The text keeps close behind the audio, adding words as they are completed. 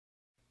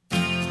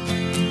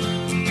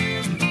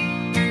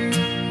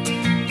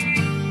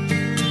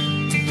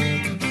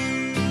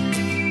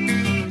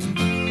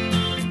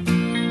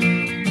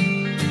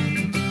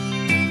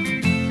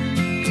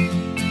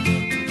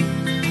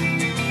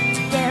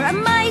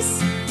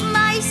mice,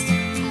 mice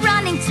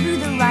running through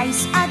the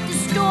rice at the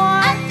store.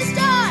 At the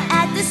store.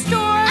 At the store.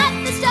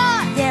 At the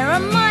store. There are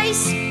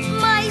mice,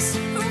 mice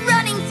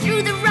running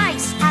through the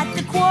rice at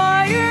the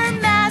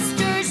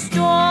Quartermaster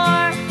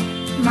store.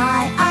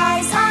 My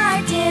eyes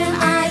are dim,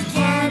 I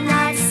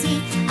cannot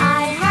see.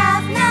 I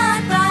have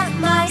not brought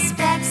my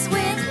specs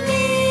with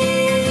me.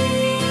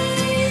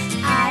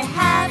 I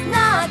have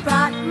not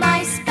brought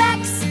my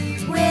specs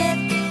with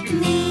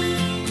me.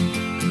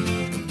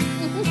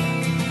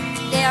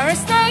 There are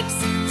snakes,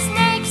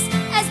 snakes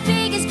as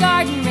big as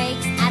garden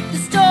rakes at the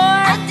store.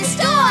 At the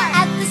store.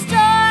 At the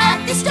store.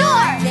 At the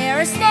store. There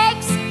are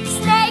snakes,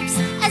 snakes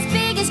as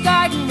big as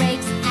garden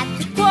rakes at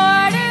the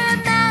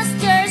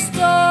Quartermaster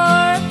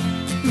store.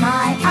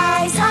 My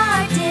eyes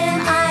are dim,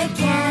 I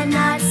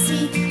cannot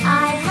see.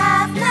 I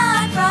have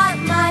not brought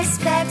my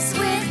specs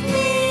with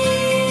me.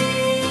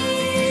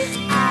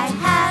 I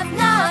have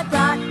not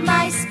brought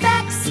my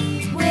specs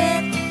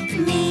with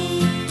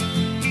me.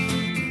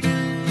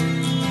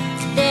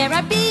 There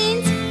are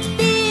beans,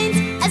 beans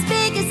as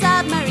big as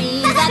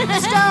submarines at the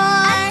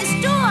store. At the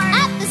store.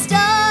 At the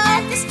store.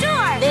 At the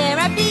store. There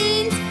are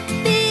beans,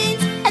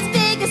 beans as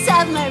big as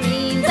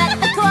submarines at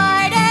the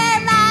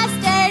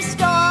Quartermaster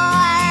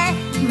store.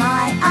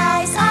 My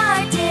eyes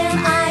are dim,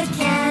 I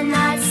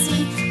cannot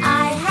see. I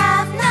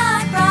have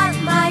not brought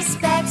my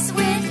specs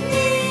with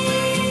me.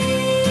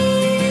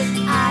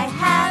 I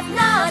have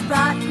not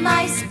brought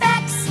my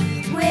specs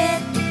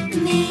with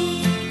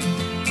me.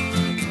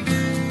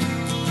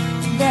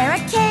 There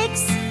are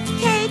cakes,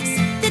 cakes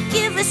that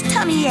give us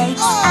tummy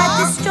aches at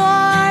the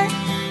store.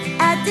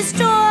 At the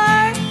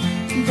store.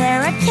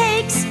 There are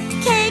cakes,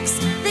 cakes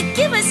that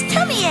give us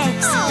tummy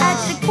aches at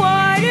the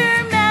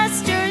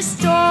Quartermaster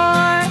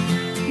store.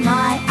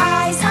 My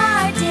eyes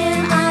are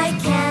dim, I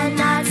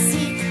cannot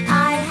see.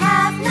 I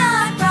have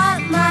not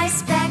brought my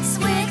specs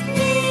with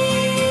me.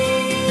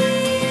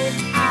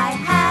 I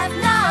have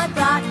not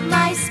brought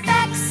my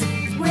specs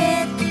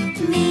with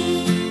me.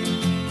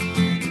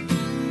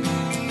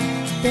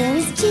 There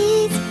is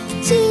cheese,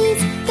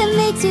 cheese that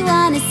makes you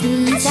wanna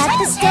sneeze at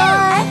the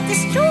store. At the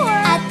store.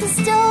 At the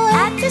store.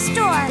 At the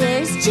store.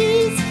 There's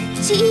cheese,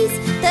 cheese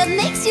that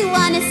makes you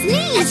wanna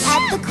sneeze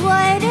at the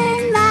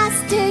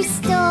Quartermaster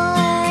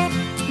store.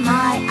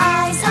 My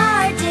eyes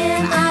are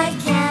dim, I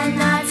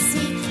cannot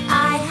see.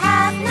 I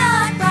have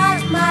not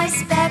brought my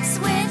specs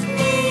with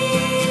me.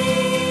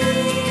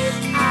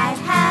 I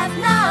have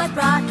not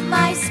brought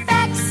my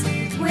specs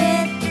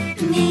with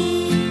me.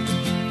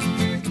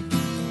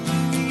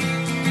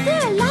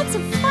 There are lots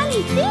of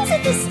funny things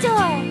at the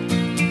store.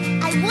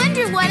 I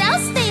wonder what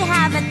else they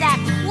have at that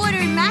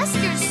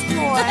Quartermaster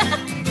store.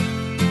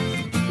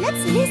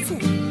 Let's listen.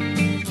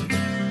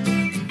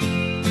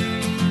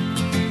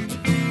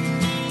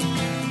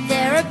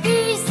 There are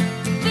bees,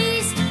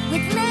 bees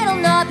with little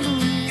knobby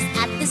knees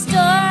at the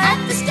store. At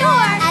the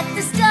store. At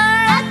the store.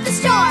 At the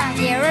store.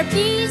 There are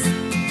bees,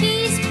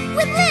 bees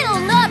with little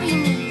knobby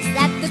knees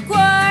at the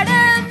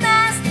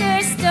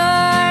Quartermaster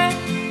store.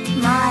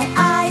 My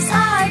eyes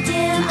are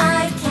dim,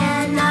 I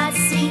cannot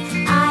see.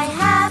 I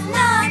have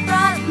not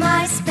brought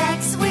my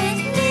specs with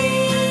me.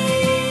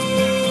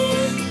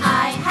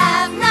 I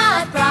have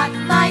not brought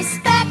my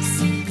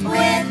specs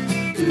with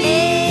me.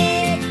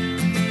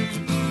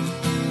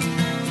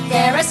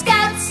 There are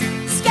scouts,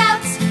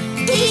 scouts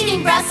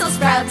eating Brussels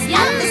sprouts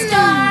at the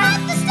store.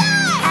 At the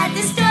store. At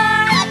the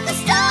store. At the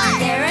store.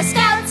 There are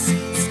scouts,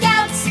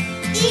 scouts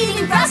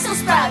eating Brussels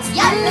sprouts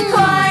at the